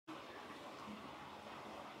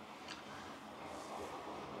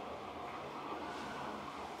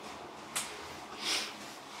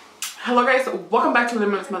Hello guys, welcome back to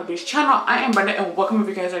Limitlessmotherb channel. I am Brenda and welcome if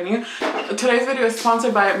you guys are new. Today's video is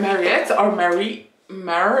sponsored by Marriott or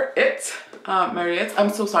Marriott. I'm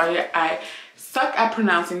so sorry, I suck at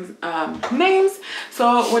pronouncing names.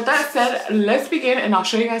 So with that said, let's begin and I'll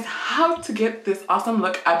show you guys how to get this awesome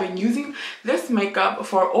look. I've been using this makeup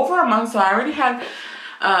for over a month, so I already had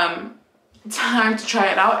time to try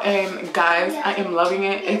it out, and guys, I am loving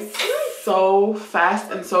it. It's so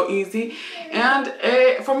fast and so easy, and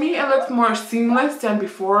for me it looks more seamless than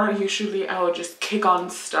before. Usually I would just kick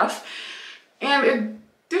on stuff and it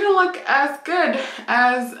didn't look as good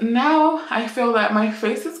as now. I feel that my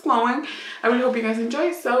face is glowing. I really hope you guys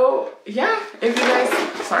enjoy. So yeah, if you guys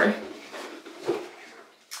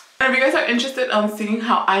if you guys are interested on seeing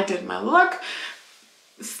how I did my look,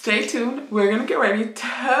 stay tuned. We're gonna get ready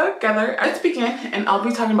together. Let's begin, and I'll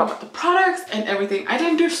be talking about the products and everything. I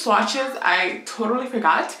didn't do swatches. I totally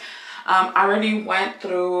forgot. I already went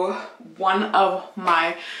through one of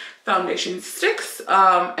my foundation sticks,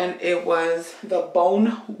 and it was the bone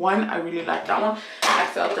one. I really like that one. I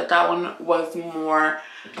felt that that one was more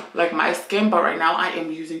like my skin, but right now I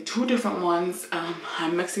am using two different ones.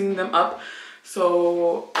 I'm mixing them up.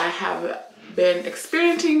 So I have been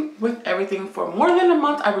experimenting with everything for more than a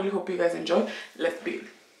month. I really hope you guys enjoy. Let's begin.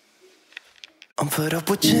 I'm fed up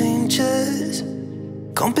with changes.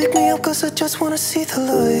 Come pick me up cause I just wanna see the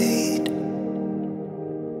light.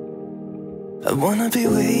 I wanna be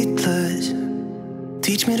weightless.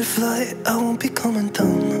 Teach me to fly, I won't be coming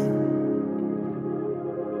down.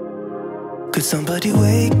 Could somebody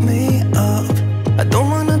wake me up? I don't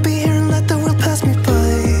wanna be here and let the world pass me by.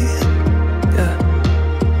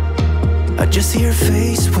 I just see her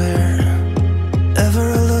face wherever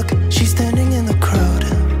I look. She's standing in the crowd.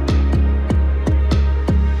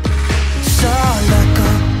 So let go,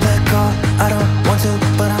 I don't want to,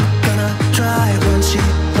 but I'm gonna try. When she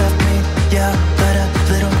left me, yeah, let a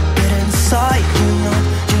little bit inside. You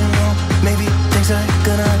know, maybe things are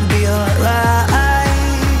gonna be alright.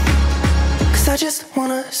 Cause I just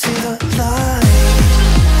wanna see the light.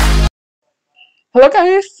 Hello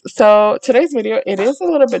guys, so today's video, it is a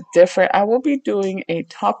little bit different. I will be doing a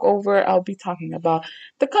talk over. I'll be talking about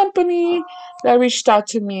the company that reached out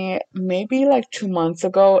to me maybe like 2 months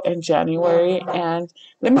ago in January, and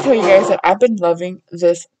let me tell you guys that I've been loving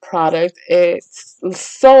this product. It's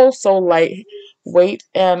so lightweight,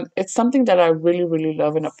 and it's something that I really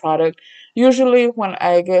love in a product. Usually when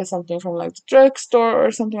I get something from like the drugstore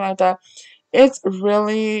or something like that, it's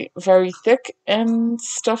really very thick and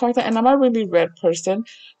stuff like that, and I'm a really red person,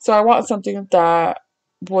 so I want something that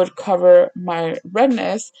would cover my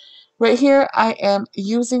redness. Right here I am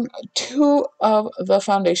using two of the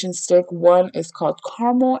foundation stick. One is called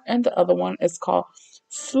Caramel and the other one is called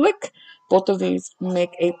Slick. Both of these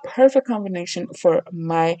make a perfect combination for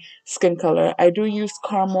my skin color. I do use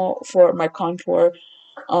Caramel for my contour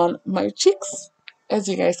on my cheeks, as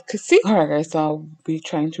you guys could see. Alright guys, so I'll be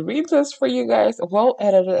trying to read this for you guys.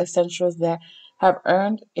 Well-edited essentials that have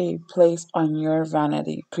earned a place on your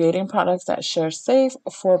vanity. Creating products that share safe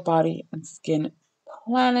for body and skin.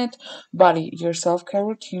 Planet body. Your self-care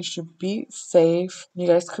routine should be safe. You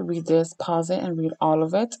guys could read this, pause it, and read all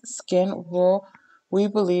of it. Skin will. We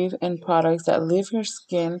believe in products that leave your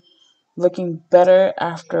skin looking better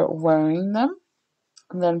after wearing them.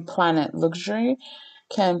 And then Planet luxury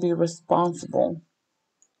can be responsible.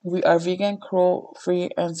 We are vegan, cruelty-free,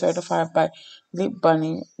 and certified by Leap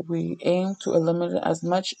Bunny. We aim to eliminate as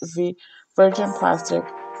much virgin plastic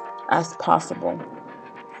as possible.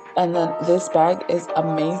 And then this bag is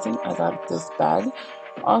amazing. I got this bag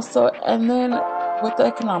also. And then with the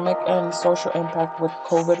economic and social impact with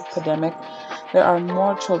COVID pandemic, there are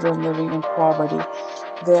more children living in poverty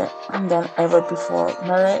than ever before.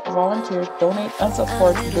 Marriott volunteers donate and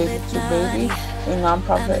support Baby to Baby, a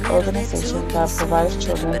nonprofit organization that provides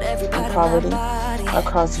children in poverty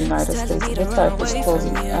across the United States with diapers,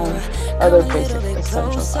 clothing, and other basic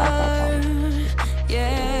essentials at that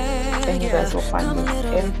time. And you guys will find this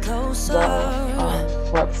in the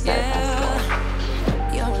website as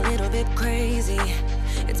well. You're a little bit crazy.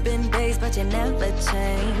 It's been days, but you never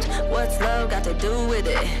change. What's love got to do with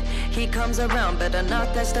it? He comes around, better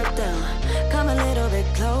knock that stuff down. Come a little bit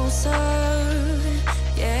closer.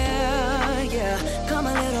 Yeah. Come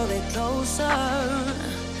a little bit closer.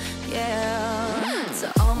 Yeah.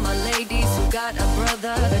 To all my ladies who got a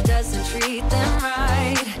brother that doesn't treat them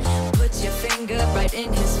right, put your finger right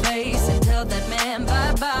in his face and tell that man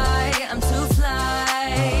bye-bye. I'm too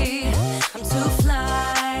fly. I'm too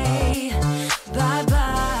fly.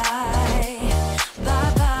 Bye-bye.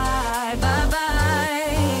 Bye-bye.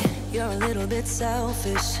 Bye-bye. You're a little bit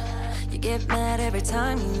selfish. You get mad every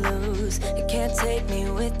time you lose. You can't take me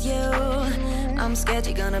with you. I'm scared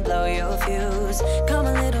you're gonna blow your fuse. Come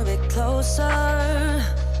a little bit closer.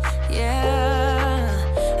 Yeah,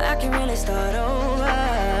 I can really start over.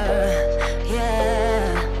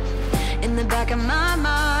 Yeah, in the back of my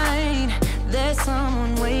mind, there's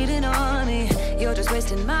someone waiting on me. You're just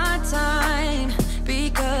wasting my time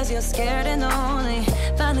because you're scared and lonely.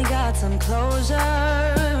 Finally got some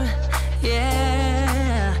closure.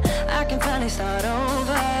 Yeah, I can finally start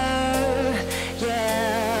over.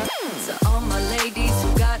 Yeah, so all my ladies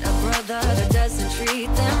who got a brother that doesn't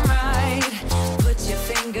treat them right, put your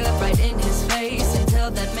finger right in his face and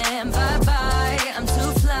tell that man bye-bye. I'm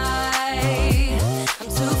too fly, I'm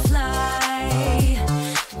too fly.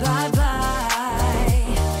 Bye-bye,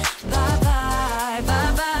 bye-bye,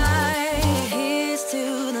 bye-bye. Here's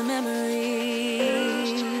to the memories.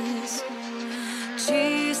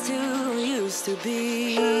 Cheers to who used to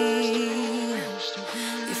be.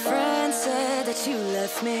 Your friend said that you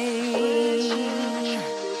left me.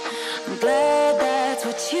 I'm glad that's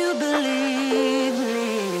what you believe.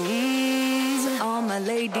 So all my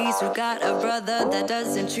ladies who got a brother that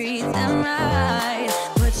doesn't treat them right,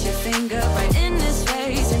 put your finger right in his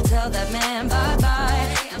face and tell that man bye-bye.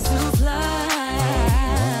 I'm too fly.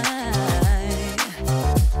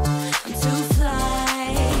 I'm too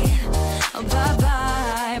fly. Oh,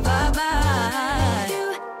 bye-bye, bye-bye.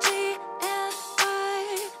 U-G-L-I,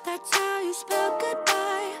 that's how you spell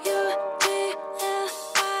goodbye. U-G-L-I,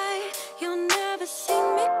 you'll never see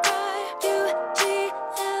me cry.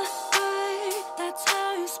 U-G-L-I, that's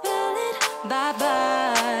how you spell it.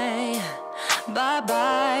 Bye-bye,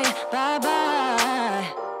 bye-bye, bye-bye.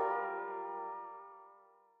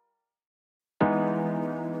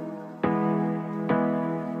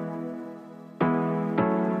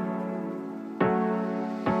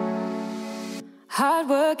 Hard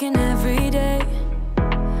working every day,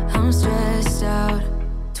 I'm stressed out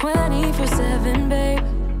 24/7, babe.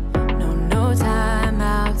 No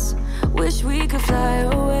timeouts, wish we could fly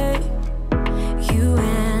away. You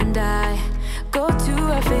and I go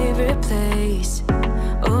to our favorite place.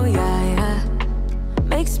 Oh yeah, yeah.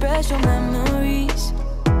 Make special memories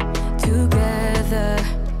together.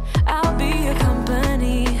 I'll be your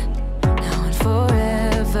company now and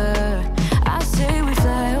forever. I say we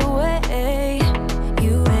fly away.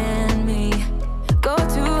 You and me go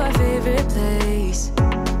to our favorite place.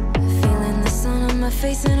 Feeling the sun on my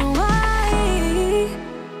face in Hawaii.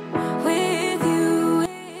 With you,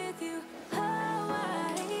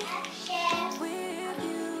 Hawaii. With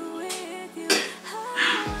you,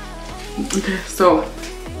 Hawaii. Okay, so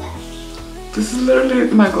this is literally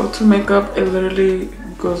my go-to makeup. It literally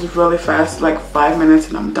goes really fast, like 5 minutes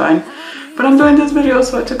and I'm done. But I'm doing this video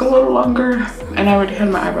so it took a little longer and I already had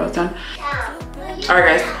my eyebrows done. Alright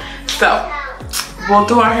guys, so we'll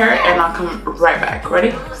do our hair and I'll come right back.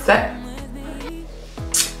 Ready, set.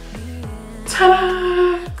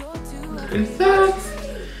 Ta-da! There it is.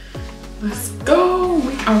 Let's go,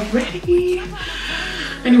 we are ready.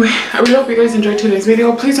 Anyway, I really hope you guys enjoyed today's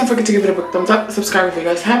video. Please don't forget to give it a big thumbs up, subscribe if you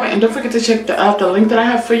guys haven't, and don't forget to check out the link that I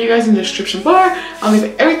have for you guys in the description bar. I'll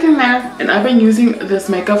leave everything there. And I've been using this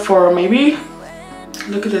makeup for maybe,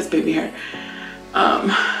 look at this baby hair.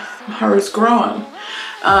 Hair is growing.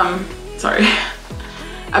 Sorry.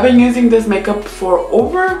 I've been using this makeup for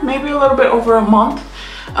maybe a little bit over a month.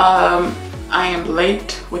 I am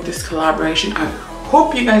late with this collaboration. I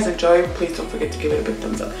hope you guys enjoy. Please don't forget to give it a big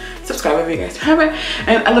thumbs up. Subscribe if you guys haven't.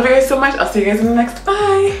 And I love you guys so much. I'll see you guys in the next.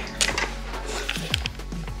 Bye.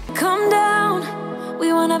 Come down,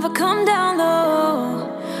 we won't ever come down low.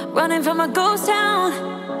 Running from a ghost town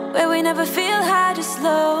where we never feel high, just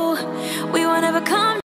low.